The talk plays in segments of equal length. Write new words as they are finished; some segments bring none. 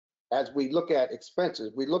as we look at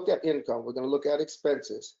expenses, we looked at income, we're going to look at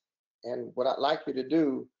expenses. And what I'd like you to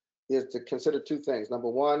do is to consider two things. Number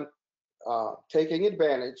one, taking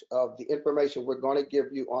advantage of the information we're going to give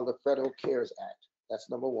you on the Federal CARES Act. That's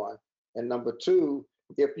number one. And number two,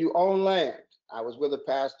 if you own land, I was with a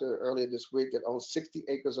pastor earlier this week that owns 60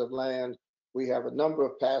 acres of land. We have a number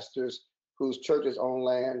of pastors whose churches own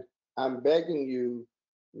land. I'm begging you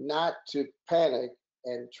not to panic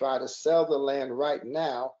and try to sell the land right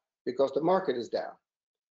now because the market is down.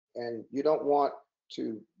 And you don't want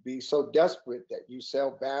to be so desperate that you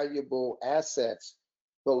sell valuable assets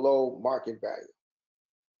below market value.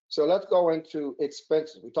 So let's go into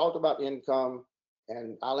expenses. We talked about income,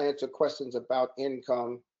 and I'll answer questions about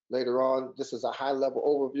income later on. This is a high-level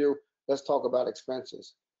overview. Let's talk about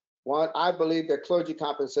expenses. One, I believe that clergy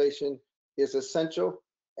compensation is essential,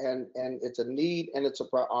 and it's a need and it's a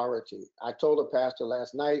priority. I told a pastor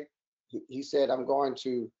last night, he said, I'm going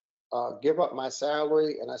to give up my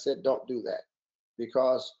salary, and I said, don't do that,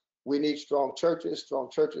 because we need strong churches.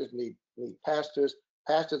 Strong churches need pastors.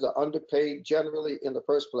 Pastors are underpaid generally in the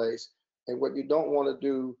first place, and what you don't want to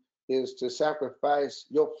do is to sacrifice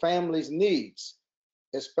your family's needs,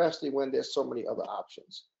 especially when there's so many other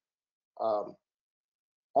options.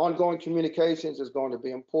 Ongoing communications is going to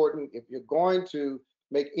be important. If you're going to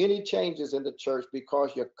make any changes in the church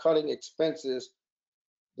because you're cutting expenses,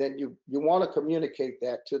 then you want to communicate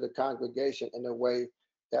that to the congregation in a way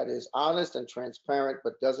that is honest and transparent,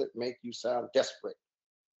 but doesn't make you sound desperate.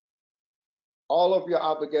 All of your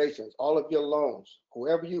obligations, all of your loans,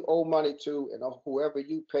 whoever you owe money to and whoever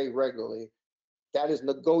you pay regularly, that is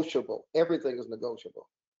negotiable. Everything is negotiable.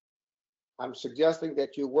 I'm suggesting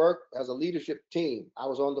that you work as a leadership team. I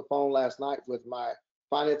was on the phone last night with my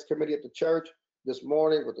finance committee at the church, this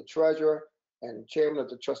morning with the treasurer and chairman of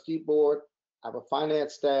the trustee board. I have a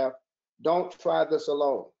finance staff. Don't try this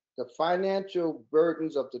alone. The financial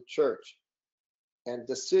burdens of the church and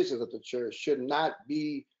decisions of the church should not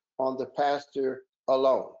be on the pastor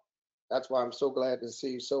alone. That's why I'm so glad to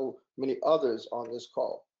see so many others on this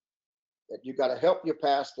call. That you got to help your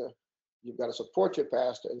pastor, you've got to support your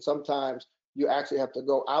pastor, and sometimes you actually have to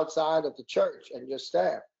go outside of the church and your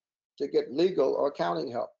staff to get legal or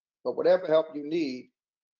accounting help. But whatever help you need,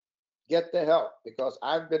 get the help, because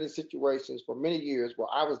I've been in situations for many years where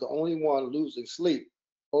I was the only one losing sleep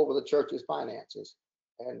over the church's finances,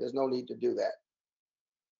 and there's no need to do that.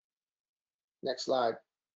 Next slide.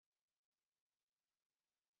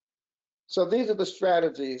 So these are the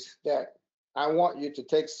strategies that I want you to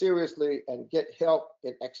take seriously and get help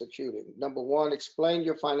in executing. Number one, explain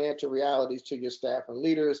your financial realities to your staff and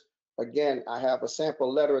leaders. Again, I have a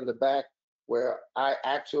sample letter in the back where I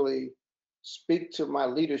actually speak to my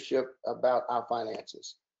leadership about our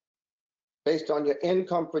finances. Based on your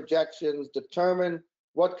income projections, determine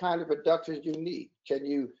what kind of reductions you need. Can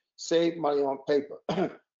you save money on paper?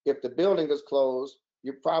 If the building is closed,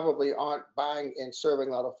 you probably aren't buying and serving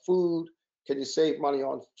a lot of food. Can you save money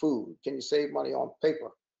on food? Can you save money on paper?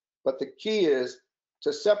 But the key is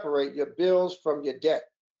to separate your bills from your debt.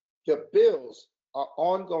 Your bills are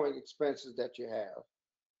ongoing expenses that you have,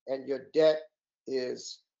 and your debt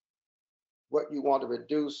is what you want to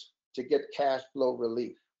reduce to get cash flow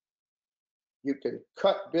relief. You can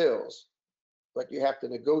cut bills, but you have to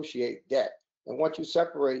negotiate debt. And once you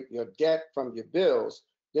separate your debt from your bills,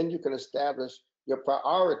 then you can establish your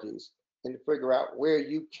priorities and figure out where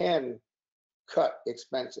you can cut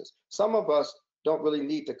expenses. Some of us don't really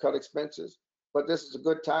need to cut expenses, but this is a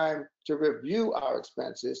good time to review our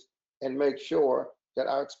expenses and make sure that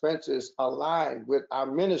our expenses align with our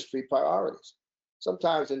ministry priorities.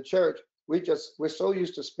 Sometimes in church, we're so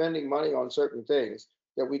used to spending money on certain things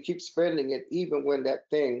that we keep spending it even when that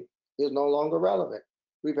thing is no longer relevant.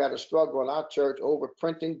 We've had a struggle in our church over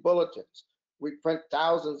printing bulletins. We print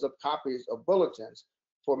thousands of copies of bulletins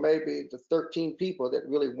for maybe the 13 people that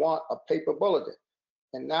really want a paper bulletin.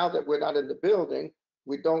 And now that we're not in the building,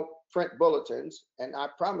 we don't print bulletins. And I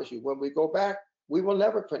promise you, when we go back, we will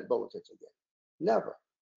never print bulletins again, never.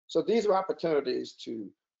 So these are opportunities to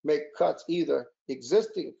make cuts, either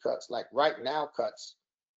existing cuts, like right now cuts,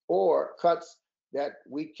 or cuts that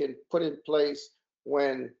we can put in place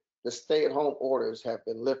when the stay-at-home orders have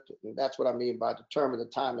been lifted. And that's what I mean by determine the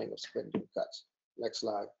timing of spending cuts. Next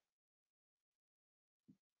slide.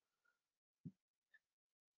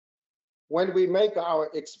 When we make our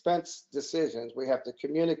expense decisions, we have to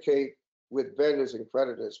communicate with vendors and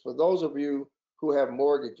creditors. For those of you who have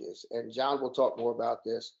mortgages, and John will talk more about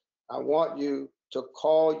this, I want you to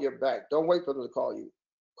call your bank. Don't wait for them to call you.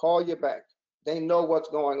 Call your bank. They know what's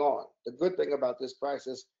going on. The good thing about this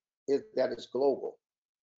crisis is that it's global.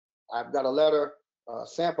 I've got a letter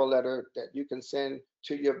sample letter that you can send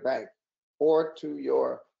to your bank or to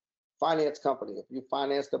your finance company. If you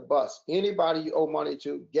finance the bus, anybody you owe money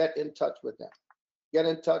to, get in touch with them. Get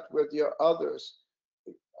in touch with your others,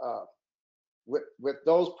 uh, with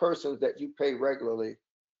those persons that you pay regularly,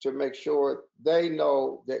 to make sure they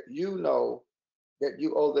know that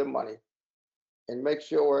you owe them money, and make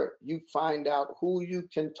sure you find out who you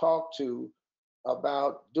can talk to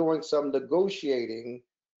about doing some negotiating,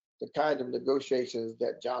 the kind of negotiations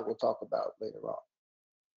that John will talk about later on.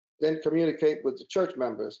 Then communicate with the church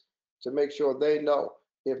members to make sure they know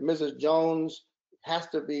if Mrs. Jones has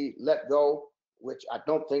to be let go, which I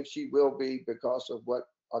don't think she will be because of what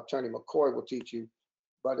Attorney McCoy will teach you.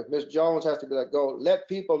 But if Ms. Jones has to be let go, let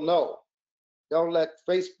people know. Don't let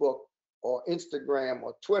Facebook or Instagram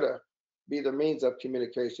or Twitter be the means of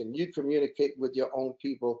communication. You communicate with your own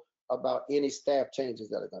people about any staff changes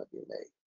that are going to be made.